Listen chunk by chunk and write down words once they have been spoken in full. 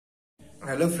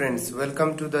Hello friends,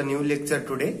 welcome to the new lecture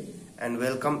today and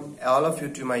welcome all of you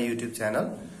to my YouTube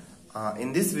channel.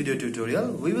 In this video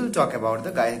tutorial, we will talk about the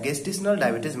gestational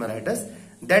diabetes mellitus,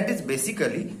 that is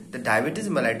basically the diabetes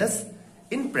mellitus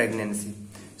in pregnancy.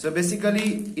 So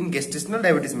basically in gestational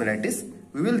diabetes mellitus,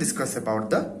 we will discuss about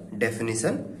the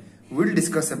definition, we will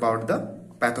discuss about the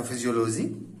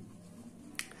pathophysiology,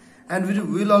 and we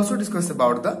will also discuss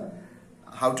about the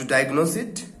how to diagnose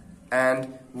it,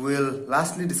 and we will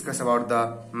lastly discuss about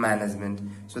the management.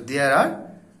 So there are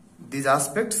these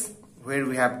aspects where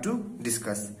we have to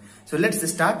discuss. So let's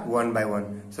start one by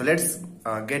one. So let's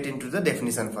get into the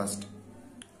definition first.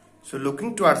 So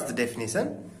looking towards the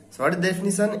definition. So what is the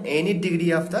definition? Any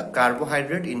degree of the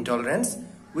carbohydrate intolerance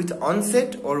with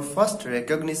onset or first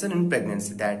recognition in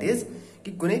pregnancy. That is,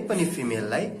 कि कुनै पनि female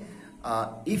लाई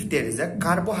if there is a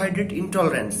carbohydrate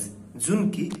intolerance जुन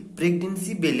कि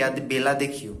pregnancy बेला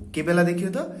देखियो, के बेला देखियो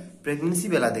त प्रेग्नेन्सी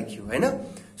बेला देखियो हैन.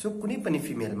 सो कुनै पनि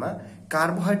फिमेलमा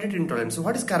कार्बोहाइड्रेट इन्टोलेरेन्स.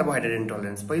 What is carbohydrate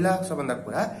इन्टोलेरेन्स? पहिला सबभन्दा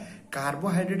कुरा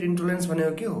कार्बोहाइड्रेट इन्टोलेरेन्स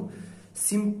भनेको के हो?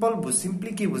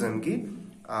 सिम्पली के बुझौं कि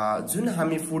जुन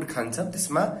हामी फुड खान्छौं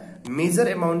त्यसमा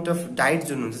मेजर अमाउन्ट अफ डाइट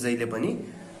जुन हुन्छ जहिले पनि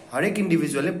हरेक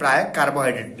इन्डिभिजुअलले प्राय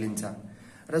कार्बोहाइड्रेट लिन्छ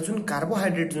र जुन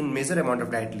कार्बोहाइड्रेट जुन मेजर अमाउन्ट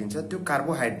अफ डाइट लिन्छ त्यो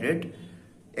कार्बोहाइड्रेट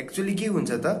एक्चुअली के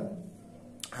हुन्छ त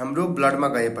हाम्रो ब्लडमा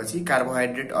गएपछि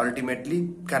कार्बोहाइड्रेट अल्टिमेटली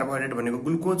कार्बोहाइड्रेट भनेको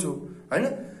ग्लुकोज हो हैन.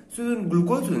 सो जुन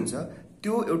ग्लुकोज हुन्छ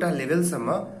त्यो एउटा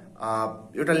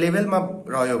लेभलमा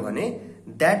रह्यो भने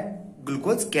that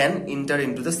glucose can enter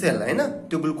into the sale हैन.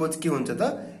 त्यो ग्लुकोज के हुन्छ त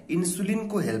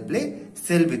इन्सुलिनको हेल्पले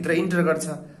सेल भित्र इन्टर गर्छ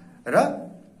र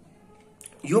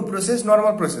यो प्रोसेस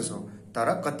नर्मल प्रोसेस हो.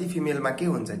 तर कति फिमेलमा के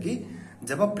हुन्छ कि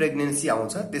जब प्रेग्नेन्सी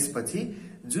आउँछ त्यसपछि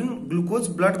जुन ग्लुकोज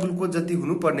ब्लड ग्लुकोज जति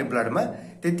हुनुपर्ने ब्लडमा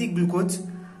त्यति ग्लुकोज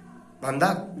भन्दा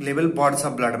लेभल बढ्छ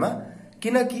ब्लडमा,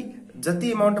 किनकि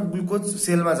जति अमाउन्ट अफ ग्लुकोज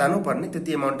सेलमा जानुपर्ने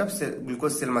त्यति अमाउन्ट अफ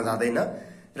ग्लुकोज सेलमा जाँदैन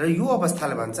र यो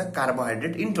अवस्थाले भन्छ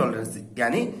कार्बोहाइड्रेट इन्टोलेरेन्स.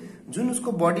 यानी जुन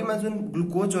उसको बडीमा जुन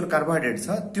ग्लुकोज और कार्बोहाइड्रेट छ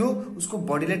त्यो उसको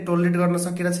बडीले टोलरेट गर्न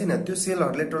सकेर छैन, त्यो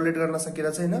सेलहरुले टोलरेट गर्न सकेर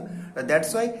छैन र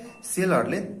दैट्स व्हाई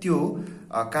सेलहरुले त्यो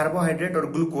कार्बोहाइड्रेट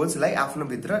और ग्लुकोजलाई आफ्नो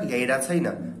भित्र ल्याइरा छैन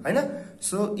हैन.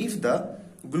 So if the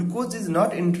glucose is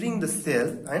not entering the cell,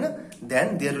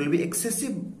 then there will be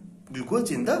excessive glucose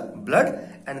in the blood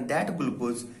and that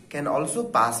glucose can also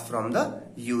pass from the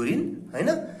urine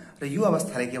र यो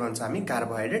अवस्थाले के भन्छ हामी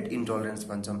कार्बोहाइड्रेट इन्टोलेरेन्स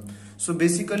भन्छौं. सो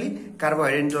बेसिकली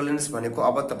कार्बोहाइड्रेट इन्टोलेरेन्स भनेको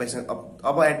अब तपाईसँग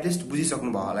अब एटलिस्ट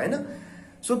बुझिसक्नु भयो होला हैन.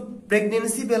 सो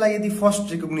प्रेग्नेन्सी बेला यदि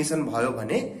फर्स्ट रिकग्निसन भयो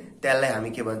भने त्यसलाई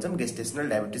हामी के भन्छौं गेस्टेशनल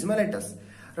डायबिटिज मेलिटस.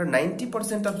 र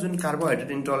 90% अफ जुन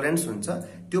कार्बोहाइड्रेट इन्टोलेरेन्स हुन्छ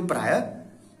त्यो प्राय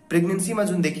प्रेग्नेन्सीमा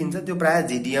जुन देखिन्छ त्यो प्राय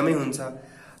जीडीएमै हुन्छ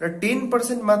र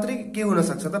 10% मात्रै के हुन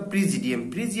सक्छ त प्री जीडीएम.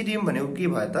 प्री जीडीएम भनेको के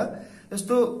भयो त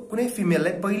जस्तो कुनै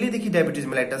फिमेललाई पहिलेदेखि डायबिटिज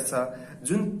मेलिटस छ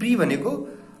जुन प्री भनेको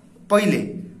पहिले.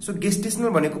 सो गेस्टेशनल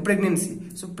भनेको प्रेग्नेन्सी.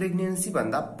 सो प्रेग्नेन्सी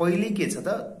भन्दा पहिले के छ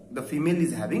त the female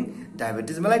is हैविङ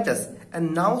diabetes mellitus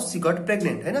and now she got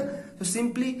pregnant हैन. So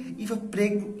simply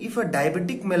if a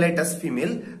diabetic mellitus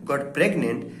female got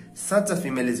pregnant such a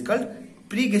female is called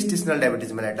pre-gestational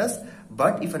diabetes mellitus.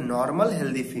 But if a normal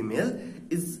healthy female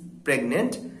is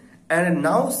pregnant and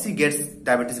now she gets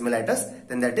diabetes mellitus,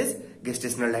 then that is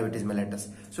gestational diabetes mellitus.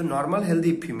 So normal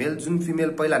healthy female जुन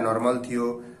female पहिला normal थियो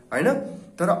हैन,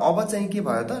 तर अब चाहिँ के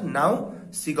भयो त now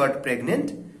she got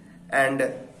pregnant and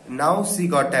now she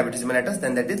got diabetes mellitus,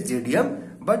 then that is GDM.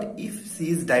 But if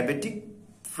she is diabetic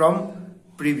from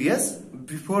previous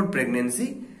before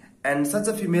pregnancy and such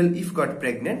a female if got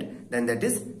pregnant, then that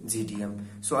is GDM.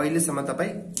 So अहिलेसम्म तपाई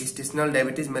gestational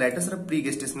diabetes mellitus र pre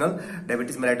gestational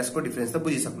diabetes mellitus को difference त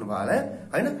बुझिसक्नु भयो होला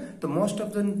हैन. त most of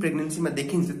जुन प्रेग्नेन्सीमा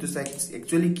देखिन्छ त्यो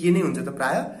एक्चुअली के नै हुन्छ त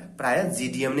प्राय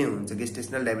GDM नै हुन्छ,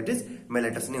 गेस्टेशनल डायबिटिज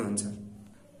मेलिटस नै हुन्छ.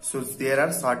 So there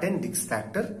are certain risk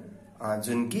factor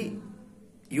जुन कि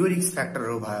यो रिस्क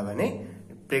फ्याक्टरहरु भयो भने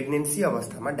प्रेग्नेन्सी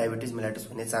अवस्थामा डायबिटिज मेलिटस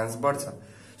हुने चान्स बढ्छ.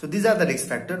 So these are the risk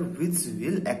factor which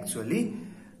will actually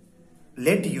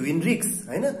let you in रिक्स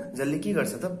हैन. जसले के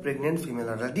गर्छ त प्रेग्नेन्ट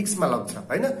फिमेलहरुलाई रिक्समा लग्छ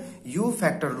हैन. यो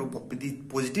फ्याक्टरहरु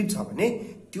पोजिटिभ छ भने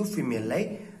त्यो फिमेललाई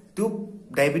त्यो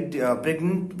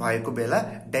प्रेग्नेन्ट भएको बेला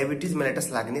डायबिटिज मेलिटस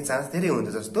लाग्ने चान्स धेरै हुन्छ.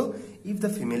 जस्तो इफ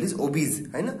द फिमेल इज ओबिज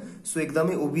हैन. सो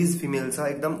एकदमै ओबिज फिमेल छ,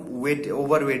 एकदम वेट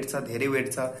ओभरवेट छ, धेरै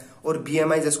वेट छ और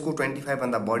बीएमआई जसको 25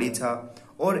 भन्दा बढी छ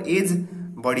और एज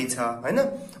बढी छ हैन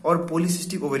और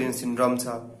पोलिसिस्टिक ओभरियन सिन्ड्रोम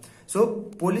छ. सो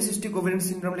पोलिसिस्टिक ओभरियन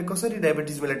सिन्ड्रोमले कसरी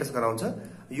डायबिटिज मेलिटस गराउँछ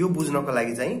यो बुझ्नको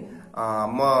लागि चाहिँ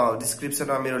म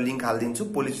डिस्क्रिप्सनमा मेरो link हाल्दिन्छु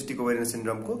polycystic ovarian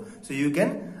सिन्ड्रोमको. So you can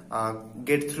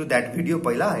get through that video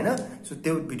पहिला हैन. सो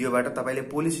त्यो भिडियोबाट तपाईले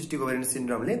पोलिसिस्टिक ओभरियन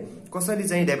सिन्ड्रोमले कसरी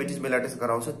चाहिँ डायबिटिज मेलिटस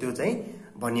गराउँछ त्यो चाहिँ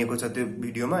भनिएको छ त्यो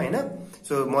भिडियोमा हैन।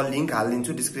 सो म लिंक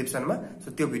हाल्दिन्छु डिस्क्रिप्सनमा,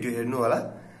 सो त्यो भिडियो हेर्नु होला।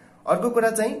 अर्को कुरा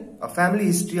चाहिँ family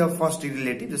history of first degree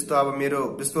relative, जस्तो अब मेरो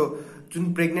जस्तो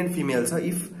जुन प्रेग्नेन्ट फिमेल छ,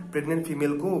 इफ प्रेग्नेन्ट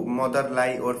फिमेलको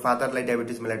मदरलाई और फादरलाई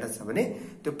डायबिटिज मेलाइटस छ भने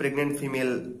त्यो प्रेग्नेन्ट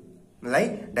फिमेललाई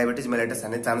डायबिटिज मेलाइटस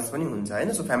हुने चान्स पनि हुन्छ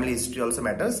हैन। So family history also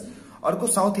matters. अर्को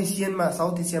साउथ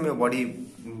एसियामा बडी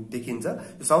देखिन्छ,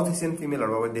 साउथ एसियन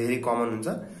फिमेलहरुमा धेरै कमन हुन्छ।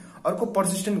 अर्को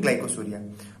पर्सिस्टेन्ट ग्लाइकोसुरिया,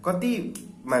 कति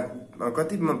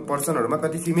पर्सनहरुमा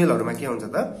कति फिमेलहरुमा के हुन्छ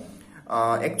त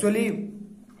एक्चुअली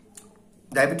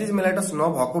डायबिटिज मेलाइटस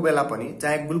नभएको बेला पनि,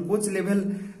 चाहे ग्लुकोज लेभल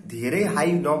धेरै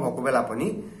हाई नभएको बेला पनि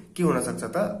के हुन सक्छ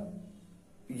त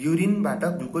युरिनबाट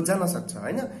ग्लुकोज जान सक्छ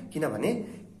हैन। किनभने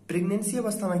प्रेग्नेन्सी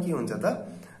अवस्थामा के हुन्छ त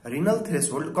रिनल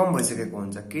थ्रेशोल्ड कम भइसकेको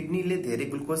हुन्छ, किडनीले धेरै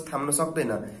ग्लुकोज थाम्न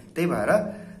सक्दैन, त्यही भएर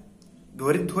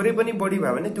थोरै पनि बढी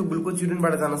भयो भने त्यो ग्लुकोज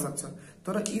युरिनबाट जान सक्छ।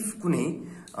 तर इफ कुनै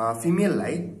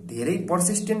फिमेललाई धेरै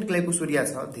पर्सिस्टेन्ट ग्लाइकोसुरिया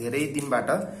छ, धेरै दिनबाट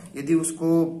यदि उसको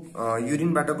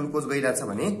युरिनबाट ग्लुकोज गइरहेछ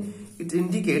भने इट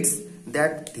इन्डिकेट्स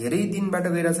दैट धेरै दिनबाट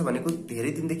गइरहेछ भनेको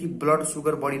धेरै दिनदेखि ब्लड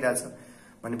सुगर बढिरहेछ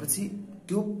भनेपछि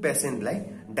त्यो पेशेन्टलाई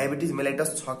डायबिटिज मेलाइटस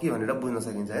छ कि भनेर बुझ्न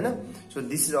सकिन्छ हैन। So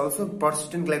this is also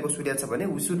persistent glycosuria छ भने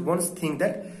we should once think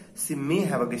that she may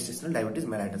have a gestational diabetes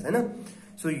mellitus हैन।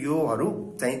 सो योहरु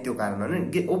चाहिँ त्यो कारण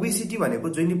हो। ओबेसिटी भनेको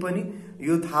जहिले पनि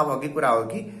यो थाहा भएकै कुरा हो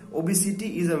कि obesity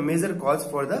is a major cause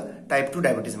for the type 2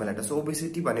 diabetes mellitus.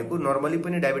 Obesity भनेको नर्मली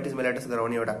पनि डायबिटिज मेलाइटस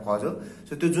गराउने एउटा कज हो।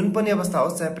 सो त्यो जुन पनि अवस्था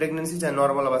होस्, चाहे प्रेग्नेन्सी चाहे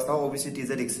नर्मल अवस्था हो, obesity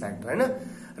is a risk factor हैन।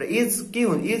 र एज के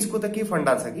हो, एजको त के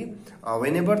फन्डा छ कि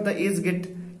व्हेनेभर द एज गेट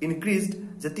इन्क्रिज्ड,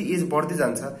 जति एज बढ्दै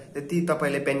जान्छ त्यति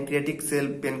तपाईले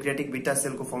पेनक्रियाटिक बिटा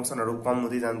सेलको फंक्सनहरु कम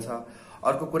हुँदै जान्छ।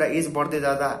 अर्को कुरा एज बढ्दै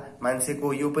जाँदा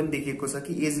मान्छेको यो पनि देखिएको छ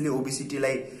कि एजले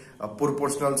ओबेसिटीलाई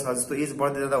प्रोपोर्सनल छ, जस्तो एज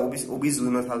बढ्दै जाँदा ओबिस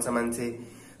हुन थाल्छ मान्छे।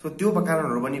 सो त्यो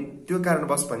कारणहरु पनि, त्यो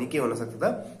कारणवश पनि के हुन सक्छ त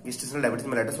गेस्टेशनल डायबिटिज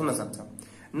मेलाइटस हुन सक्छ।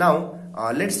 Now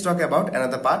let's talk about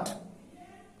another part.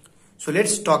 So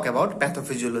let's talk about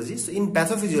pathophysiology. So in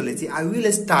pathophysiology, I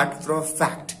will start from a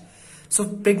fact. So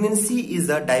pregnancy is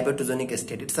a diabetogenic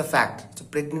state. It's a fact. So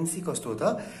pregnancy कस्तो हो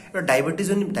त एउटा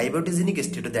diabetogenic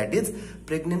state, that is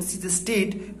pregnancy is a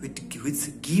state which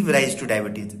give rise to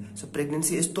diabetes. So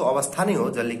pregnancy यस्तो अवस्था नै हो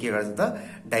जसले के गर्छ त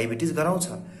डायबिटिज गराउँछ।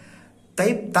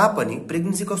 तापनि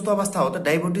प्रेग्नेन्सी कस्तो अवस्था हो त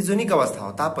डायबेटोजेनिक अवस्था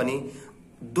हो तापनि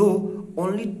दो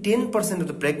only 10% of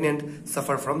the pregnant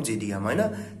suffer from GDM हैन।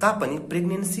 तापनि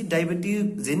प्रेग्नेन्सी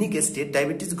डायबेटोजेनिक स्टेट,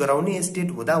 डायबिटिज गराउने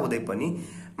स्टेट हुँदा हुँदै पनि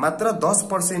मात्र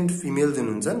 10% फिमेल जुन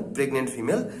हुन्छन् pregnant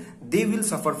female, they will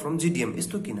suffer from GDM।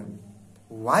 यस्तो किन?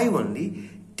 Why only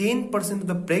 10% of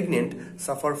the pregnant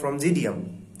suffer from GDM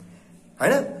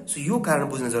हैन। सो यो कारण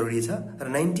बुझ्न जरुरी छ।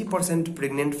 र 90%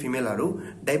 प्रेग्नेन्ट फिमेलहरु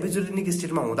डायबेटोजेनिक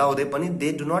स्टेटमा हुँदा हुँदै पनि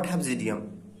they do not have GDM।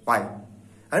 Why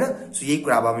हैन? सो यही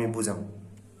कुरा अब हामी बुझौं।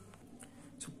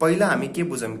 सो पहिला हामी के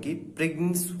बुझौं कि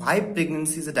why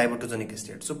pregnancy is a डायबेटोजेनिक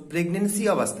state. So pregnancy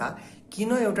अवस्था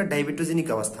किन एउटा डायबेटोजेनिक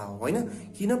अवस्था हो हैन?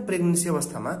 किन प्रेग्नेन्सी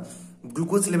अवस्थामा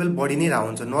ग्लुकोज लेभल बढी नै रह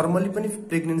हुन्छ? नर्मली पनि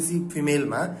प्रेग्नेन्सी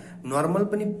फिमेलमा, नर्मल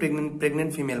पनि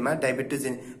प्रेग्नेन्ट फिमेलमा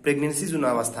प्रेग्नेन्सी जुन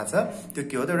अवस्था छ त्यो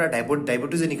के हो त एउटा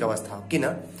डायबेटोजेनिक अवस्था हो। किन?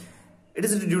 It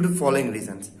is due to following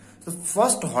reasons. So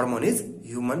first hormone is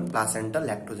human placental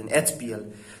lactogen, HPL.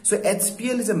 So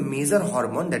HPL is a major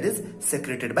hormone that is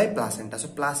secreted by placenta. So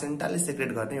placenta ले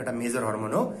secrete गर्ने एउटा major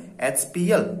hormone हो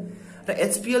HPL. र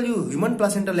HPL यो human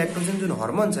placental lactogen जुन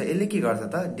hormone छ यसले के गर्छ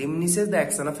त diminishes the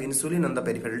action of insulin on the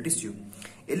peripheral tissue.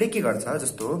 यसले के गर्छ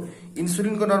जस्तो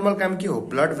इन्सुलिनको नर्मल काम के हो?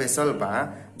 ब्लड भेसलमा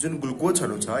जुन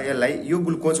ग्लुकोजहरु छ यसलाई, यो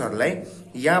ग्लुकोजहरुलाई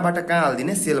यहाँबाट कहाँ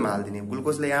हाल्दिने? सेलमा हाल्दिने।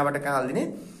 ग्लुकोजलाई यहाँबाट कहाँ हाल्दिने?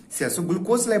 सेल। सो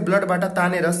ग्लुकोजलाई ब्लडबाट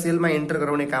तानेर सेलमा एन्टर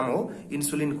गराउने काम हो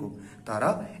इन्सुलिनको। तर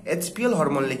HPL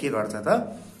हर्मोनले के गर्छ त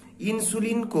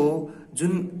इन्सुलिनको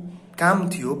जुन काम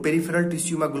थियो पेरिफेरल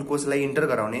टिस्युमा ग्लुकोजलाई एन्टर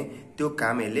गराउने त्यो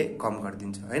काम यसले कम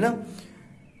गरिदिन्छ हैन।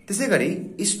 त्यसैगरी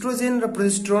इस्ट्रोजेन र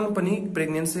प्रोजेस्टेरोन पनि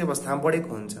प्रेग्नेन्सी अवस्थामा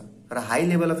बढेको हुन्छ र हाई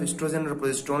लेभल अफ इस्ट्रोजेन र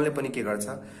प्रोजेस्टेरोनले पनि के गर्छ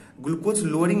ग्लुकोज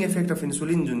लोअरिङ इफेक्ट अफ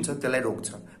इन्सुलिन जुन छ त्यसलाई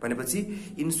रोक्छ भनेपछि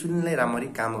इन्सुलिनलाई राम्ररी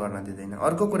काम गर्न दिँदैन।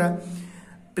 अर्को कुरा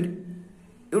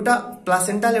एउटा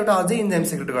प्लासेन्टाले एउटा अझै इन्जाइम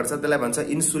सेक्रेट गर्छ त्यसलाई भन्छ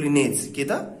इन्सुलिनेज। के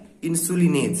त?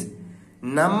 इन्सुलिनेज।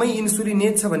 नाममै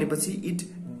इन्सुलिनेज छ भनेपछि इट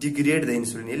डिग्रेड द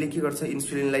इन्सुलिन। यसले के गर्छ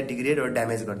इन्सुलिनलाई डिग्रेड र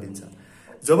ड्यामेज गरिदिन्छ।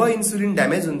 जब इन्सुलिन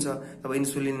ड्यामेज हुन्छ तब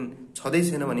इन्सुलिन छँदै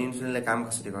छैन भने इन्सुलिनले काम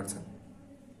कसरी गर्छ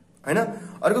हैन।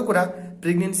 अर्को कुरा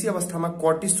प्रेग्नेन्सी अवस्थामा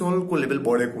कर्टिसोलको लेभल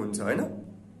बढेको हुन्छ हैन।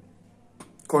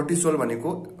 कर्टिसोल भनेको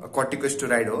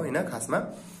कर्टिकोस्टेरोइड हो हैन खासमा।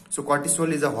 So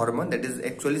cortisol is a hormone that is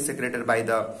actually secreted by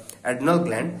the adrenal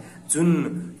gland. जुन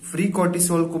फ्री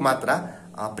cortisol को मात्रा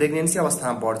प्रेग्नेन्सी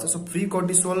अवस्थामा बढ्छ। सो फ्री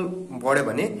cortisol बढ्यो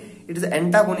भने it is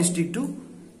एन्टागोनिस्टिक to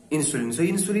insulin. So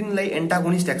इन्सुलिनलाई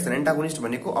एन्टागोनिस्ट action, एन्टागोनिस्ट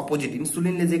भनेको अपोजिट,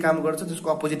 इन्सुलिनले जे काम गर्छ त्यसको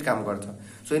अपोजिट काम गर्छ।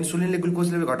 So इन्सुलिनले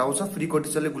glucose level घटाउँछ, free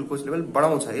कोर्टिसोलले glucose level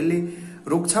बढाउँछ। यसले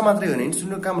रोक्छ मात्रै होइन,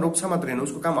 इन्सुलिनको काम रोक्छ मात्रै होइन,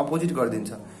 उसको काम अपोजिट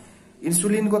गरिदिन्छ।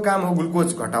 इन्सुलिनको काम हो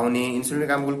ग्लुकोज घटाउने, इन्सुलिनको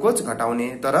काम ग्लुकोज घटाउने,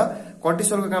 तर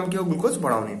कोर्टिसोलको काम के हो? ग्लुकोज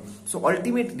बढाउने। सो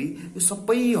अल्टिमेटली यो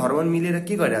सबै हर्मोन मिलेर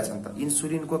के गरिरहेछन् त?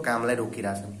 इन्सुलिनको कामलाई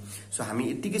रोकिरहेछन्। सो हामी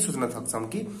यतिकै सोच्न सक्छौँ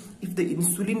कि if the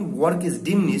insulin work is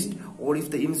diminished or if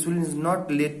the insulin is not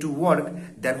led to work,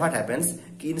 then what happens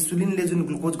कि इन्सुलिनले जुन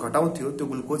ग्लुकोज घटाउँथ्यो त्यो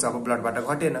ग्लुकोज अब ब्लडबाट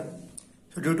घटेन।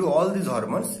 So due to all these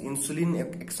hormones insulin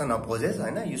action opposes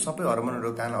हैन, यो सबै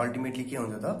हर्मोनहरुको कारण अल्टिमेटली के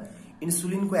हुन्छ त?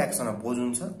 इन्सुलिनको एक्सन अपोज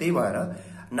हुन्छ। त्यही भएर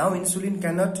now insulin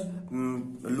can not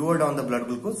lower down the blood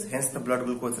glucose, hence the blood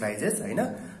glucose rises हैन,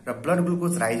 र ब्लड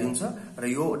ग्लुकोज राइज हुन्छ र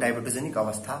यो डायबेटोजेनिक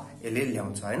अवस्था यसले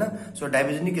ल्याउँछ हैन। So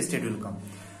डायबेटोजेनिक state will come.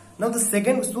 Now the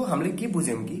second, so हामीले के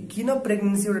बुझ्यौं कि किन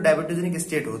प्रेग्नेन्सी एउटा डायबेटोजेनिक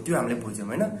स्टेट हो त्यो हामीले बुझ्यौं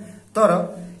हैन। तर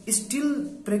स्टिल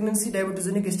प्रेग्नेन्सी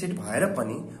डायबेटोजेनिक स्टेट भएर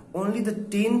पनि only the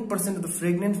 10% of the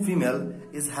pregnant female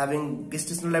is having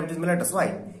gestational diabetes mellitus. Why?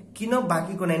 किन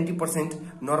बाँकीको 90%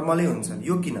 नर्मलै हुन्छ?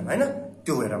 यो किन हैन,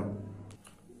 त्यो हेरौं।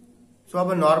 सो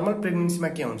अब नर्मल प्रेग्नेन्सीमा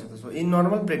के हुन्छ त? So in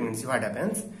normal pregnancy what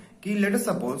happens कि लेट अस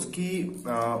सपोज कि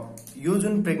यो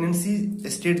जुन प्रेग्नेन्सी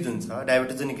स्टेट जुन छ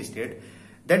डायबेटोजेनिक state,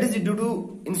 that is due to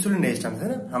insulin resistance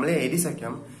हैन। हामीले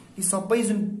हेरिसक्यौं कि सबै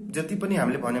जुन जति पनि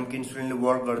हामीले भन्यौं कि इन्सुलिनले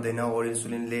वर्क गर्दैन और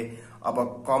इन्सुलिनले अब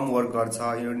कम वर्क गर्छ,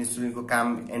 यो इन्सुलिनको काम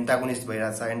एन्टागोनिस्ट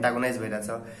भइरहेछ, एन्टागोनाइज भइरहेछ।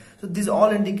 So this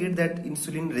all indicate that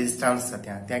insulin resistance छ।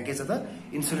 त्यहाँ के छ त?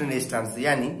 Insulin resistance.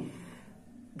 यानी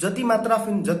जति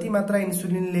मात्रा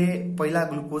इन्सुलिनले पहिला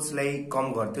ग्लुकोजलाई कम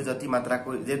गर्थ्यो,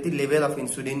 जति लेभल अफ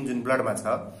इन्सुलिन जुन ब्लडमा छ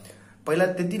पहिला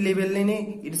त्यति लेभलले नै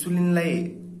इन्सुलिनलाई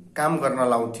काम गर्न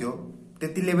लाउँथ्यो,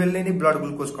 त्यति लेभलले नै ब्लड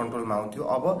ग्लुकोज कन्ट्रोलमा आउँथ्यो।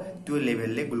 अब त्यो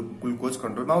लेभलले ग्लुकोज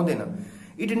कन्ट्रोलमा आउँदैन।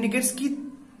 इट इन्डिकेट्स कि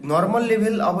नर्मल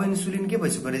लेभल अब इन्सुलिन के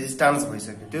भइसक्यो? रेजिस्टेन्स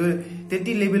भइसक्यो। त्यो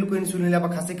त्यति लेभलको इन्सुलिनले अब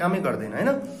खासै कामै गर्दैन हैन।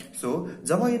 सो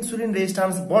जब इन्सुलिन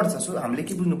रेजिस्टेन्स बढ्छ, सो हामीले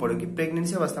के बुझ्नु पर्यो कि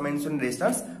प्रेग्नेन्सी अवस्थामा इन्सुलिन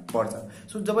रेजिस्टेन्स बढ्छ।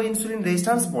 सो जब इन्सुलिन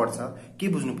रेजिस्टेन्स बढ्छ के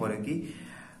बुझ्नु पर्यो कि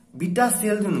बीटा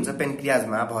सेल जुन हुन्छ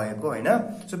पेन्क्रियाजमा भएको हैन,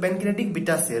 सो पेन्क्रियाटिक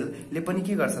बीटा सेलले पनि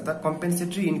के गर्छ त?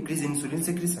 कम्पेन्सेटरी इन्क्रिज इन्सुलिन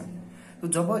सेक्रेसन। तो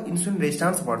जब इन्सुलिन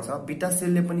रेजिस्टेन्स बढ्छ, बीटा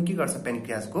सेलले पनि के गर्छ?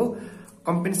 पेन्क्रियाजको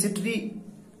कम्पेन्सेटरी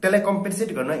त्यसलाई कम्पेन्सेट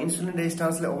गर्न, इन्सुलिन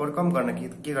रेजिस्टेन्सलाई ओभरकम गर्न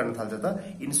के गर्न थाल्छ त?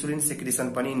 इन्सुलिन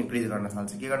सेक्रेसन पनि इन्क्रिज गर्न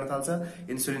थाल्छ। के गर्न थाल्छ?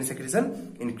 इन्सुलिन सेक्रेसन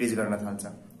इन्क्रिज गर्न थाल्छ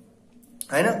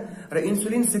हैन। र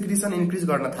इन्सुलिन सेक्रेसन इन्क्रिज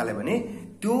गर्न थाल्यो भने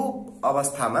त्यो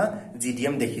अवस्थामा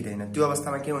जीडीएम देखिदैन। त्यो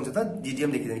अवस्थामा के हुन्छ त?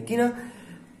 जीडीएम देखिदैन। किन?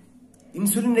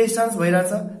 इन्सुलिन रेजिस्टेन्स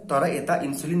भइरहेछ तर यता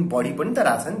इन्सुलिन बढी पनि त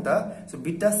रहेछ नि त। सो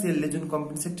बीटा सेलले जुन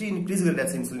कम्पेन्सेटरी इन्क्रिज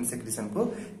गरिरहेछ इन्सुलिन सेक्रेसनको,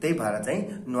 त्यही भएर चाहिँ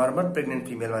नर्मल प्रेग्नेन्ट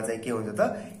फिमेलमा चाहिँ के हुन्छ त?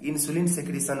 इन्सुलिन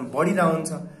सेक्रेसन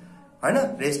बढिरहन्छ हैन।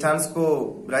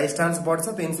 रेजिस्टेन्स बढ्छ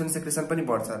त इन्सुलिन सेक्रेसन पनि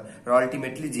बढ्छ र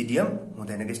अल्टिमेटली जीडीएम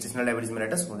हुँदैन, गेस्टेशनल डायबिटिज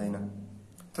मेलिटस हुँदैन।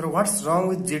 तर व्हाट्स रङ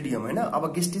विथ जीडीएम हैन?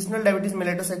 अब गेस्टेशनल डायबिटिज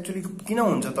मेलिटस एक्चुअली किन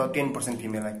हुन्छ त 10%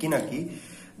 फिमेलमा? किनकि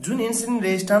जुन इन्सुलिन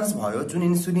रेजिस्टेन्स भयो, जुन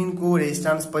इन्सुलिनको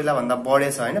रेजिस्टेन्स पहिला भन्दा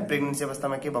बढेछ हैन, प्रेग्नेन्सी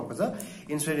अवस्थामा के भएको छ?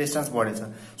 इन्सुलिन रेजिस्टेन्स बढेछ।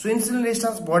 सो इन्सुलिन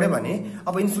रेजिस्टेन्स बढ्यो भने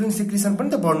अब इन्सुलिन सेक्रेसन पनि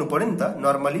त बढ्नु पर्यो नि त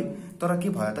नर्मली। तर के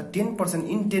भयो त? 10%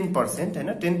 इन 10%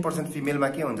 हैन, 10% फिमेलमा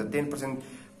के हुन्छ? 10%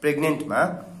 प्रेग्नेन्टमा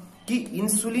कि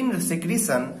इन्सुलिन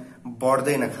सेक्रेसन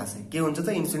बढ्दैन खासै। के हुन्छ त?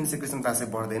 इन्सुलिन सेक्रेसन खासै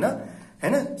बढ्दैन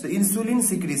हैन। सो इन्सुलिन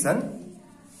सेक्रेसन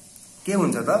के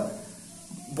हुन्छ त?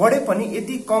 बढे पनि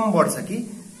यति कम बढ्छ कि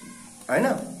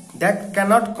हैन, that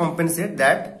can't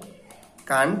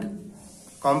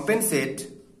compensate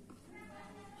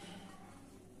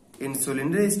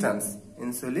insulin resistance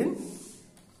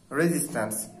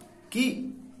कि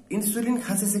इन्सुलिन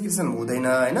खासै सेक्रेसन हुँदैन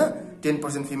हैन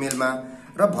 10% फिमेलमा,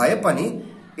 र भए पनि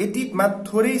यतिमा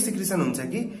थोरै सेक्रेसन हुन्छ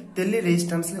कि त्यसले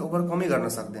रेजिस्टेन्सले ओभरकमै गर्न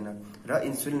सक्दैन। र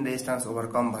इन्सुलिन रेजिस्टेन्स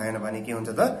ओभरकम भएन भने के हुन्छ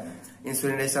त?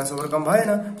 इन्सुलिन रेजिस्टेन्स ओभरकम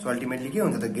भएन। सो अल्टिमेटली के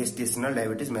हुन्छ त? गेस्टेशनल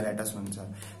डायबिटिज मेलिटस हुन्छ।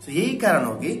 सो यही कारण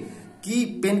हो कि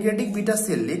पेन्क्रियाटिक बीटा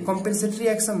सेलले कम्पेन्सेटरी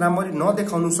एक्सन राम्ररी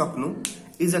नदेखाउनु सक्नु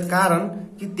इज अ कारण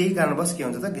कि त्यही कारणवश के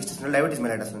हुन्छ त? गेस्टेशनल डायबिटिज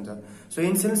मेलिटस हुन्छ। सो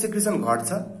इन्सुलिन सेक्रेसन घट्छ,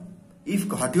 इफ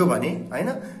घट्यो भने हैन,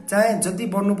 चाहे जति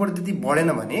बढ्नु पर्यो त्यति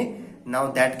बढेन भने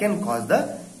now that can cause the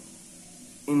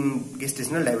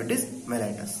gestational diabetes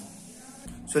mellitus.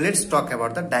 So let's talk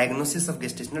about the diagnosis of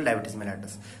gestational diabetes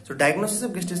mellitus. So diagnosis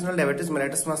of gestational diabetes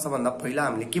mellitus मा सबभन्दा पहिला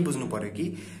हामीले के बुझ्नु पर्यो कि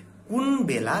कुन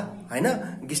बेला हैन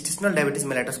gestational diabetes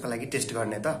mellitus को लागि टेस्ट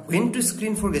गर्ने त? when to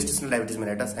screen for gestational diabetes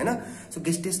mellitus हैन। सो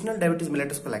gestational diabetes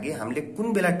mellitus को लागि हामीले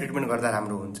कुन बेला ट्रिटमेन्ट गर्दा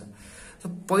राम्रो हुन्छ? सो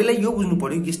पहिला यो बुझ्नु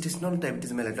पर्यो gestational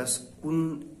diabetes mellitus कुन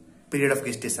पिरियड अफ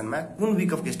गेस्टेशनमा, कुन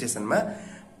वीक अफ गेस्टेशनमा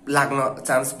लाग्न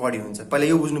चान्स बढी हुन्छ, पहिला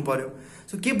यो बुझ्नु पर्यो।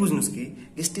 सो के बुझ्नुस् कि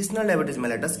gestational diabetes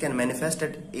mellitus can manifest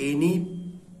at any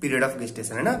period of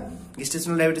gestation हैन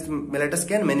gestational diabetes mellitus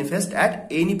can manifest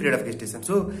at any period of gestation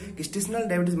so gestational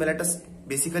diabetes mellitus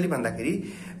basically भन्दाखेरि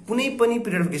कुनै पनि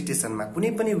पिरियड अफ gestation मा कुनै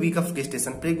पनि वीक अफ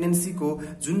gestation प्रेग्नेन्सी को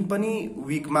जुन पनि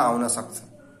वीक मा आउन सक्छ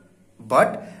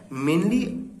but mainly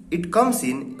it comes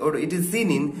in or it is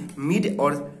seen in mid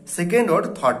or second or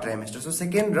third trimester so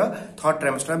second र third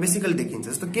trimester मा बेसिकली देखिन्छ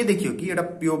जस्तो के देखियो कि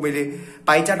एउटा यो मैले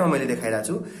पाइ चार्टमा मैले देखाइरा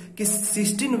छु कि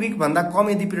 16 वीक भन्दा कम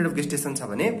यदि पिरियड अफ gestation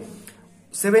छ भने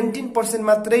 17%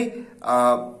 मात्रै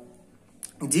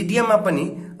GDM मा पनि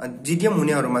GDM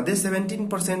हुनेहरु मध्ये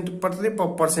 17%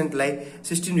 पर्सेन्ट लाई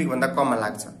 16 वीक भन्दा कममा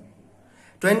लाग्छ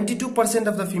 22%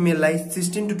 अफ द फिमेल लाई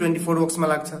 16 to 24 वीक्स मा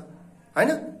लाग्छ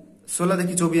हैन 16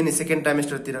 देखि 24 अनि सेकेन्ड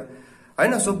ट्राइमेस्टर तिर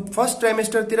हैन सो फर्स्ट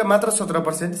ट्राइमेस्टर तिर मात्र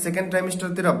 17% सेकेन्ड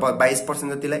ट्राइमेस्टर तिर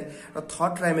 22% जतिलाई र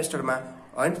थर्ड ट्राइमेस्टर मा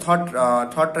हैन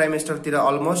थर्ड ट्राइमेस्टर तिर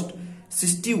अलमोस्ट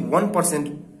 61%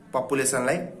 पपुलेसन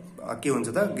लाई के हुन्छ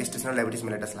त गेस्टेशनल डायबिटिज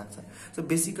मेलाइटस लाग्छ सो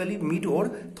बेसिकली मिड और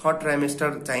थर्ड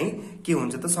ट्राइमेस्टर चाहिँ के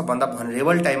हुन्छ त सबभन्दा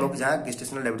भनरेबल टाइम हो जहाँ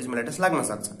गेस्टेशनल डायबिटिज मेलाइटस लाग्न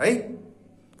सक्छ है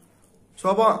सो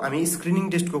अब हामी स्क्रिनिङ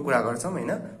टेस्टको कुरा गर्छौं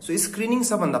हैन सो स्क्रिनिङ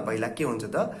सबभन्दा पहिला के हुन्छ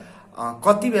त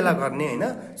कति बेला गर्ने हैन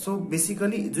सो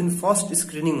बेसिकली जुन फर्स्ट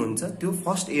स्क्रिनिङ हुन्छ त्यो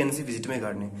फर्स्ट एएनसी भिजिटमै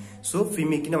गर्ने सो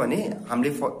फिमेल किनभने हामीले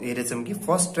हेरेछौं कि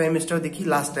फर्स्ट ट्राइमेस्टर देखि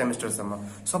लास्ट ट्राइमेस्टर सम्म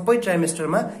सबै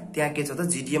ट्राइमेस्टरमा त्यहाँ के छ त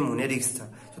जीडीएम हुने रिस्क छ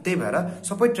सो त्यही भएर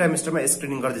सबै ट्राइमेस्टरमा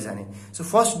स्क्रिनिङ गर्दै जाने so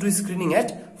first do screening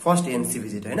at first ANC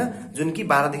visit हैन जुन कि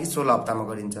 12 देखि 16 हप्तामा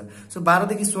गरिन्छ सो 12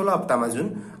 देखि 16 हप्तामा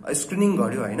जुन स्क्रिनिङ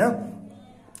गर्यो हैन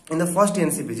in the first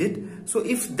ANC visit so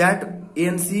if that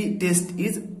ANC test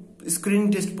is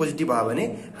screening test positive भयो भने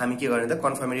हामी के गर्ने त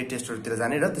कन्फर्मेटरी टेस्टहरुतिर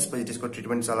जाने र त्यसपछि त्यसको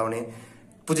ट्रिटमेन्ट चलाउने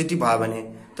पोजिटिभ भयो भने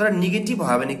तर नेगेटिभ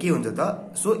भयो भने के हुन्छ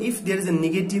त so if there is a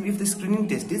negative if the screening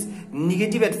test is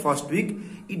negative at first week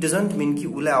it doesn't मीन कि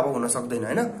उलाई अब हुन सक्दैन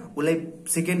हैन उलाई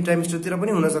सेकेन्ड ट्राइमेस्टरतिर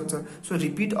पनि हुन सक्छ so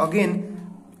repeat again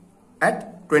at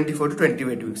 24 to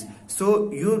 28 weeks so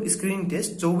यो स्क्रिनिङ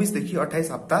टेस्ट 24 देखि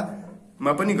 28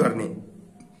 हप्तामा पनि गर्ने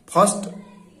फर्स्ट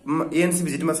एएनसी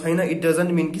भिजिटमा छैन इट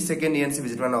डजन्ट मीन कि सेकेन्ड एएनसी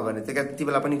भिजिटमा नगर्ने त्यति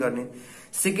बेला पनि गर्ने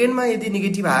सेकेन्डमा यदि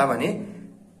नेगेटिभ आयो भने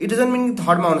इट डजन्ट मीन कि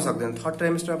थर्डमा आउन सक्दैन थर्ड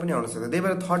ट्राइमेस्टरमा पनि आउन सक्दैन त्यही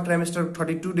भएर थर्ड ट्राइमेस्टर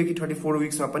 32 देखि 34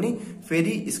 वीक्समा पनि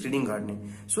फेरि स्क्रिनिङ गर्ने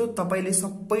सो तपाईले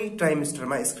सबै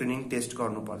ट्राइमेस्टरमा स्क्रिनिङ टेस्ट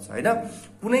गर्नुपर्छ हैन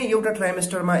कुनै एउटा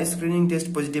ट्राइमेस्टरमा स्क्रिनिङ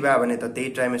टेस्ट पोजिटिभ आयो भने त त्यही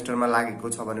ट्राइमेस्टरमा लागेको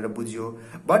छ भनेर बुझियो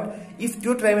बट इफ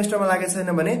त्यो ट्राइमेस्टरमा लागेको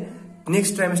छैन भने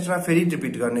नेक्स्ट ट्राइमेस्टरमा फेरि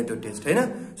रिपिट गर्ने त्यो टेस्ट हैन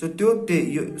सो त्यो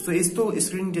सो यस्तो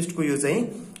स्क्रिनिङ टेस्टको यो चाहिँ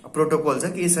प्रोटोकल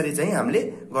छ कि यसरी चाहिँ हामीले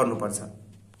गर्नुपर्छ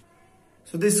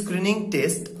So the screening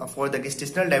test for the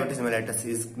gestational diabetes mellitus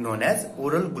is known as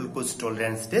oral glucose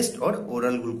tolerance test or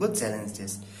oral glucose challenge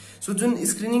test. So जुन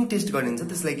screening test गरिन्छ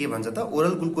त्यसलाई के भन्छ त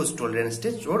oral glucose tolerance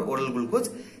test or oral glucose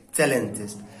challenge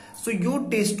test. So यो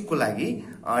test को लागि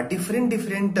different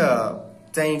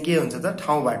चाहिँ के हुन्छ त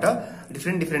ठाउँबाट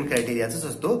डिफरेन्ट क्राइटेरिया छ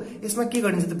जस्तो यसमा के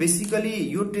गरिन्छ त बेसिकली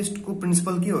यो टेस्ट को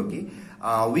प्रिन्सिपल के हो कि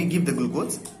we give the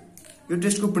glucose यो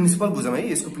टेस्ट को प्रिन्सिपल बुझौं है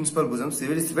यसको principal बुझौं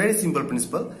very simple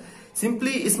principal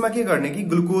simply यसमा के गर्ने कि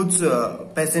ग्लुकोज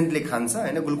पेशेन्टले खान्छ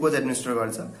हैन ग्लुकोज एडमिनिस्टर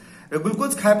गर्छ र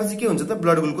ग्लुकोज खाएपछि के हुन्छ त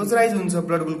ब्लड ग्लुकोज राइज हुन्छ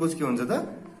ब्लड ग्लुकोज के हुन्छ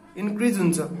त इन्क्रिज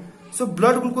हुन्छ सो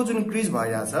ब्लड ग्लुकोज इन्क्रिज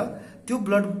भइराछ त्यो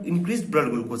इन्क्रिज ब्लड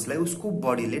ग्लुकोजलाई उसको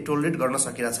बडीले टोलरेट गर्न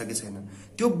सकिरा छ कि छैन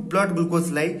त्यो ब्लड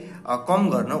ग्लुकोजलाई कम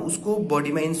गर्न उसको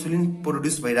बडीमा इन्सुलिन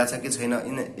प्रोड्युस भइराछ कि छैन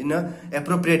इन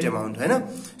एप्रोप्रिएट अमाउन्ट हैन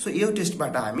सो यो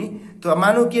टेस्टबाट हामी त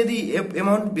मानौ कि यदि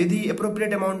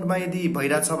एप्रोप्रिएट अमाउन्टमा यदि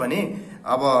भइराछ भने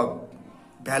अब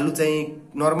भ्यालु चाहिँ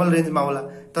नर्मल रेन्जमा होला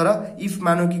तर इफ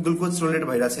मानौ कि ग्लुकोज टोलरेट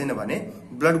भइराछ छैन भने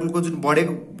ब्लड ग्लुकोज जुन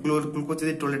बढेको ग्लुकोज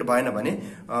यदि टोलरेट भएन भने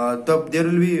त there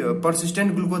will be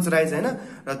persistent glucose rise हैन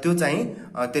र त्यो चाहिँ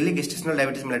त्यसले गेस्टेशनल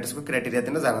डायबिटिज मेलाइटसको क्राइटेरिया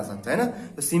तिर जान सक्छ हैन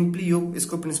त सिम्पली यो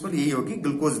यसको प्रिन्सिपल यही हो कि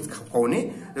ग्लुकोज खुवाउने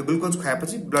र ग्लुकोज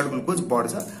खाएपछि ब्लड ग्लुकोज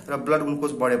बढ्छ र ब्लड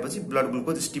ग्लुकोज बढेपछि ब्लड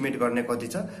ग्लुकोज एस्टिमेट गर्ने कति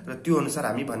छ र त्यो अनुसार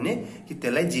हामी भन्ने कि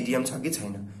त्यसलाई जीडीएम छ कि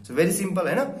छैन सो भेरी सिम्पल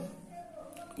हैन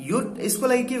यो यसको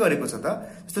लागि के गरेको छ त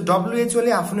जस्तो WHO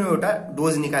ले आफ्नो एउटा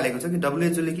डोज निकालेको छ कि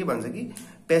WHO ले के भन्छ कि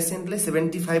पेशेन्टले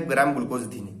 75 ग्राम ग्लुकोज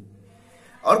दिने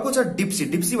अर्को छ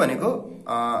डिप्सी भनेको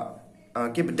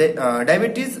के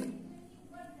डायबिटिज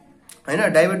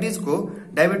हैन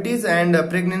diabetes and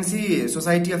pregnancy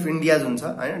society of India जुन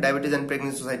छ हैन diabetes and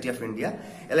pregnancy society of India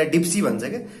यसलाई डिप्सी भन्छ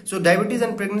के so diabetes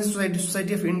and pregnancy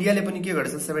society of इन्डियाले पनि के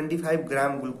गर्छ 75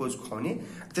 ग्राम ग्लुकोज खुवाउने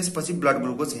त्यसपछि ब्लड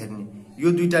ग्लुकोज हेर्ने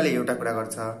यो दुईटाले एउटा कुरा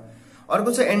गर्छ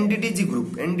अर्को छ एनडीडीजी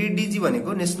ग्रुप एनडीडीजी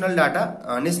भनेको national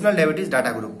diabetes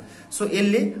data group so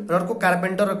यसले र अर्को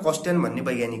कार्पेन्टर र कस्टियन भन्ने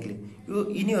वैज्ञानिकले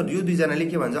यो दुईजनाले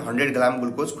के भन्छ 100 ग्राम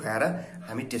ग्लुकोज खुवाएर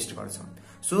हामी टेस्ट गर्छौं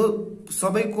सो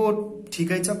सबैको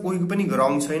ठिकै छ, कोहीको पनि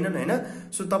रङ छैनन् हैन।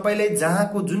 सो तपाईले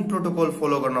जहाँको जुन प्रोटोकल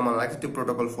फलो गर्न मन लाग्छ त्यो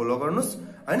प्रोटोकल फलो गर्नुस्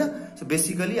हैन। सो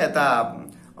बेसिकली यता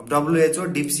WHO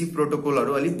डिप्सी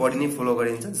प्रोटोकलहरु अलि बढी नै फलो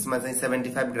गरिन्छ, जसमा चाहिँ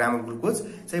 75 ग्राम अफ ग्लुकोज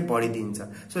चाहिँ बढी दिन्छ।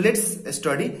 So let's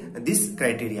study this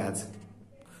criterias.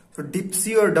 So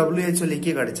डिप्सी और WHO ले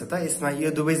के गरेछ त, यसमा यो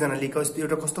दुवै जनाले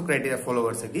एउटा कस्तो क्राइटेरिया फलो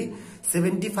गर्छ कि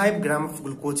 75 ग्राम of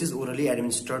glucose is orally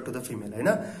administered to the female हैन।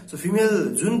 सो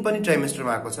फिमेल जुन पनि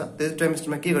ट्राइमेस्टरमा आएको छ त्यो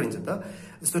ट्राइमेस्टरमा के गरिन्छ त,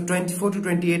 जस्तो 24 to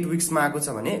 28 वीक्समा आएको छ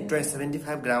भने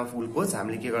 75 ग्राम अफ ग्लुकोज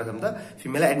हामीले के गर्छौं त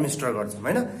फिमेललाई एडमिनिस्टर गर्छौं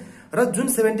हैन। र जुन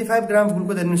 75 ग्राम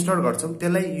ग्लुकोज एडमिनिस्टर गर्छौं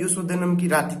त्यसलाई यो सोध्दैनौं कि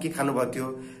राति के खानु भयो थियो,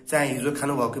 चाहे हिजो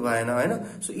खानु भयो कि भएन हैन।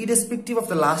 So irrespective of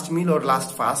the last मिल और लास्ट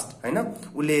फास्ट हैन,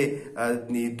 उले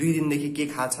 2 दिनदेखि के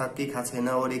खाछ के खा छैन,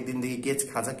 और 1 दिनदेखि के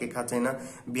खाछ के खा छैन,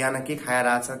 बिहान के खाएर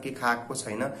आछ के खाएको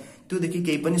छैन, त्योदेखि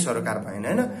केही पनि सरोकार भएन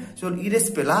हैन। सो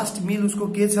इरेस्पेक्टिभ लास्ट मिल उसको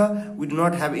के छ, we do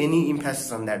not have any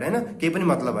emphasis on that हैन, केही पनि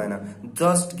मतलब भएन।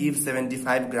 Just give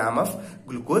 75 gram of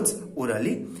glucose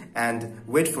orally and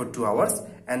wait for 2 hours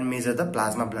and measure the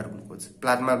plasma blood glucose.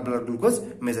 Plasma blood glucose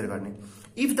measure गर्ने।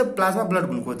 If the plasma blood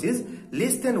glucose is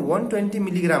less than 120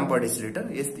 milligram per deciliter,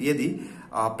 यदि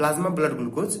plasma blood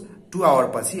glucose 2 hour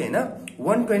पछि हैन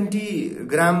 120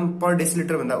 ग्राम पर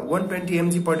decilitre भन्दा 120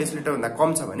 mg per deciliter भन्दा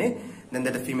कम छ भने then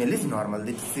that the female is normal.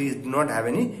 She does not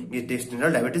have any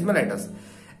gestational diabetes mellitus.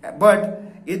 But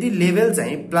यदि level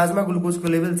चाहिँ plasma glucose को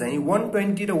लेभल चाहिँ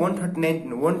 120 र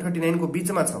 139 को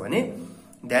बीचमा छ भने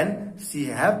then she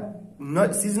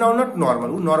is now not normal.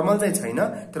 उ नर्मल चाहिँ छैन,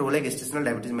 तर उलाई गेस्टेशनल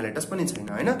डायबिटिज मेलिटस पनि छैन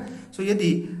हैन। सो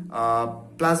यदि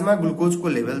प्लाज्मा ग्लुकोज को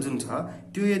लेभल जुन छ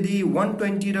त्यो यदि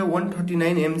 120 र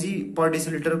 139 mg पर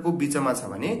डेसिलिटर को बीचमा छ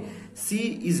भने C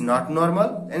is not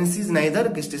normal and C is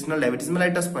neither gestational diabetes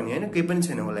mellitus पनि हैन, केही पनि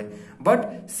छैन उलाई,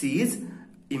 but C is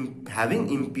having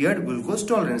impaired glucose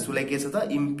tolerance. उलाई के छ त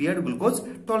impaired glucose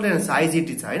tolerance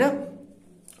IGT छ हैन।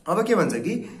 अब के भन्छ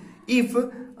कि if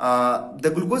the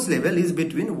glucose level is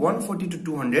between 140 to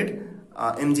 200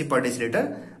 mg per deciliter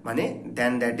भने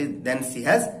then she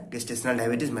has gestational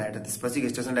diabetes mellitus. त्यसपछि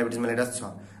gestational diabetes mellitus छ।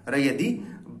 र यदि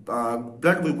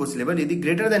ब्लड ग्लुकोज लेभल यदि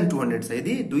ग्रेटर देन 200 छ,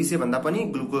 यदि 200 भन्दा पनि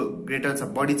ग्रेटर छ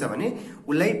बढी छ भने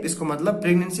उलाई यसको मतलब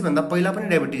प्रेग्नेन्सी भन्दा पहिला पनि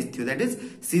डायबिटिज थियो, that is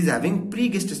she is हैविङ pre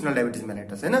gestational diabetes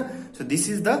mellitus हैन। So this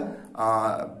is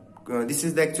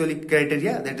the actually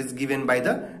criteria that is given by the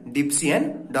डिप्सी and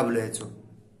WHO।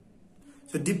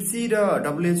 So डिप्सी र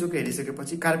WHO को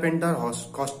हेरिसकेपछि कार्पेन्टर,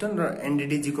 कस्टन र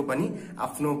एनडीडीजी को पनि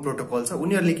आफ्नो प्रोटोकल छ।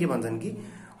 उनीहरुले के भन्छन् कि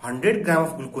 100 ग्राम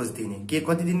अफ ग्लुकोज दिने, के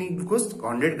कति दिने ग्लुकोज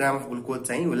 100 ग्राम अफ ग्लुकोज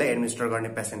चाहिँ उलाई एडमिनिस्टर गर्ने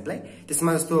पेशेन्टलाई।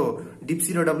 त्यसमा जस्तो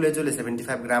डिप्सी र WHO ले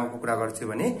 75 ग्राम को कुरा गर्छ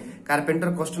भने कार्पेन्टर,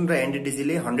 कस्टन र एनडीडीजी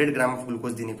ले 100 ग्राम अफ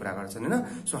ग्लुकोज दिने कुरा गर्छन् हैन।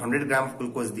 सो 100 ग्राम अफ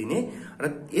ग्लुकोज दिने र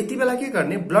यति बेला के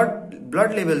गर्ने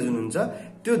ब्लड लेभल जुन हुन्छ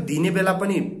त्यो दिने बेला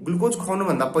पनि ग्लुकोज खुवाउनु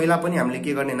भन्दा पहिला पनि हामीले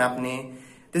के गर्ने नाप्ने,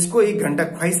 त्यसको 1 घण्टा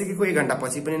खुवाइसकेको 1 घण्टा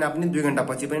पछि पनि नाप्ने, 2 घण्टा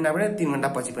पछि पनि नाप्ने, 3 घण्टा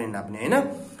पछि पनि नाप्ने हैन।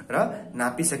 र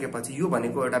नापिसकेपछि यो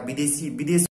भनेको एउटा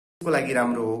विदेशको लागि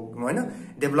राम्रो हो हैन,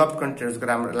 डेभलप्ड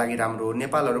कन्ट्रीहरुको लागि राम्रो हो।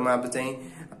 नेपालहरुमा अब चाहिँ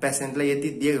पेशेन्टलाई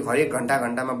यति हरेक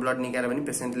घण्टामा ब्लड निकाल्यो भने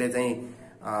पेशेन्टले चाहिँ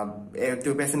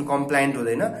त्यो पेशेन्ट कम्प्लायन्ट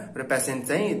हुँदैन र पेशेन्ट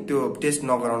चाहिँ त्यो टेस्ट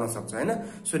नगराउन सक्छ हैन।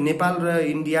 सो नेपाल र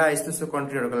इन्डिया यस्तो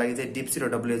कन्ट्रीहरुको लागि चाहिँ डिप्सी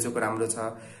र WHO को राम्रो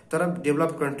छ, तर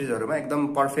डेभलप्ड कन्ट्रीजहरुमा एकदम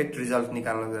पर्फेक्ट रिजल्ट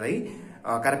निकाल्नको लागि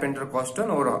कार्पेन्टर,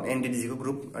 कस्टन और एनडीडीजी को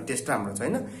ग्रुप टेस्ट राम्रो छ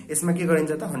हैन। यसमा के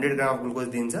गरिन्छ त 100 ग्राम अफ ग्लुकोज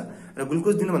दिन्छ र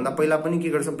ग्लुकोज दिनु भन्दा पहिला पनि के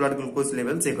गर्छ ब्लड ग्लुकोज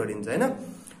लेभल चेक गरिन्छ हैन।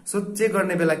 सो चेक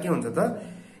गर्ने बेला के हुन्छ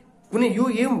त कुनै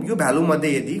यो भ्यालु मध्ये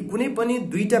यदि कुनै पनि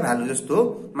दुईटा भ्यालु जस्तो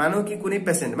मानौ कि कुनै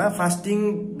पेशेन्टमा फास्टिङ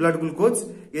ब्लड ग्लुकोज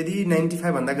यदि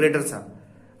 95 भन्दा ग्रेटर छ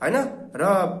हैन, र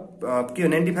के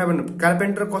 95 भन्दा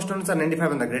कार्पेन्टर, कस्टन अनुसार 95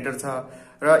 भन्दा ग्रेटर छ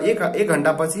र 1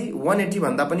 घण्टा पछि 180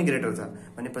 भन्दा पनि ग्रेटर छ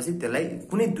भनेपछि त्यसलाई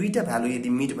कुनै दुईटा भ्यालु यदि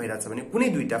मिट भइराछ भने कुनै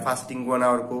दुईटा फास्टिङ 1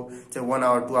 आवर को चाहिँ 1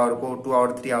 आवर 2 आवर को 2 आवर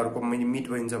 3 आवर को मिट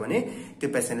भइन्छ भने त्यो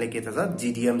पेशेन्टले के छ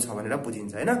GDM छ भनेर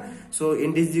बुझिन्छ हैन। सो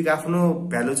एनडीजी को आफ्नो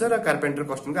भ्यालु छ र कार्पेन्टर,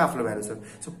 कस्टन को आफ्नो भ्यालु छ।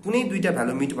 सो कुनै दुईटा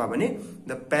भ्यालु मिट भयो भने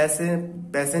the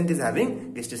patient is हैविङ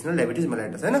gestational diabetes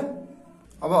mellitus हैन।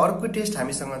 अब अर्को टेस्ट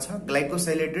हामीसँग छ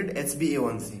ग्लाइकोसिलेटेड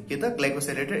HbA1c। के त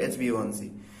ग्लाइकोसिलेटेड HbA1c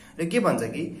र के भन्छ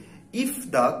कि इफ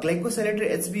द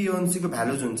ग्लाइकोसिलेटेड HbA1c को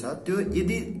भ्यालु जुन छ त्यो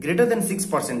यदि ग्रेटर देन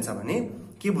 6% छ भने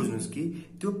के बुझ्नुस् कि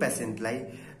त्यो पेशेन्टलाई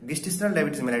गेस्टेशनल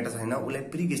डायबिटिज मेलिटस हैन, उलाई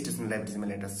प्री गेस्टेशनल डायबिटिज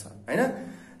मेलिटस छ हैन।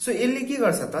 सो यसले के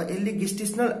गर्छ त, यसले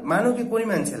गेस्टेशनल मानौ कि कुनै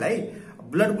मान्छेलाई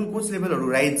ब्लड ग्लुकोज लेभलहरु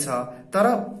राइट छ तर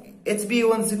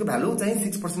HbA1c को भ्यालु चाहिँ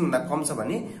 6% भन्दा कम छ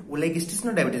भने उलाई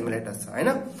गेस्टेशनल डायबिटिज मेलिटस छ हैन।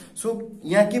 सो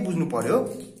यहाँ के बुझ्नु पर्यो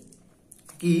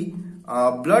कि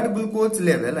ब्लड ग्लुकोज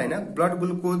लेभल हैन, ब्लड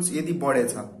ग्लुकोज यदि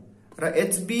बढेछ र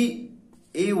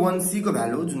A1C को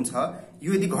भ्यालु जुन छ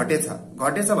यो यदि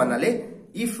घटेछ भन्नाले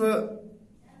इफ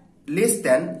लेस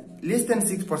देन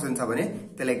 6% छ भने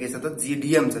त्यसलाई के छ त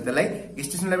GDM छ, त्यसलाई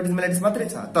गेस्टेशनल डायबिटिज मेलाइटिस मात्रै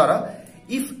छ। तर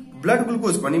इफ ब्लड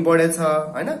ग्लुकोज पनि बढेछ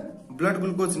हैन, ब्लड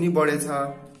ग्लुकोज नि बढेछ,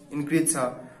 इन्क्रिज छ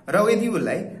र यदि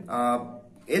उलाई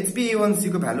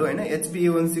HbA1c को भ्यालु हैन,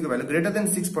 HbA1c को भ्यालु ग्रेटर देन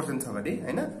 6% छ भने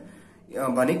हैन,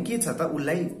 भने के छ त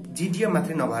उलाई GDM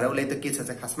मात्रै नभएर उलाई त के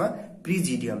छ खासमा प्री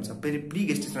GDM छ, प्री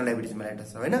गेस्टेशनल डायबिटिज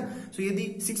मेलाइटिस छ हैन। सो यदि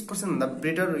 6% भन्दा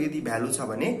ग्रेटर यदि भ्यालु छ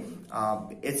भने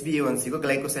HbA1c को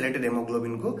ग्लाइकोसिलेटेड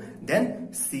हेमोग्लोबिन को, then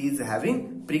C is having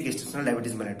pre gestational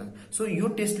diabetes mellitus. So यो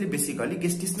टेस्टले बेसिकली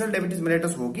गेस्टेशनल डायबिटिज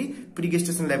मेलाइटिस हो कि प्री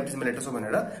गेस्टेशनल डायबिटिज मेलाइटिस हो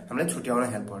भनेर हामीलाई छुट्याउन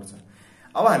हेल्प गर्छ।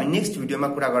 अब हामी नेक्स्ट भिडियोमा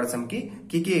कुरा गर्छौं कि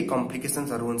के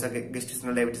कम्प्लिकेशन्सहरु हुन्छ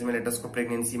गेस्टेशनल डायबिटिज मेलाइटिसको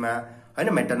प्रेग्नेन्सीमा हैन,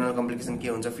 मेटर्नल कम्प्लिकेसन के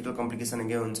हुन्छ, फिटल कम्प्लिकेसन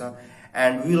के हुन्छ,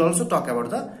 and we will also talk about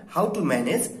the how to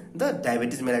manage the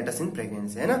diabetes mellitus in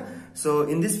pregnancy हैन। So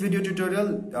in this video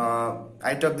tutorial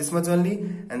I talk this much only,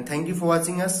 and thank you for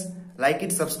watching us. Like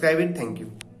it, subscribe it, thank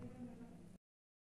you.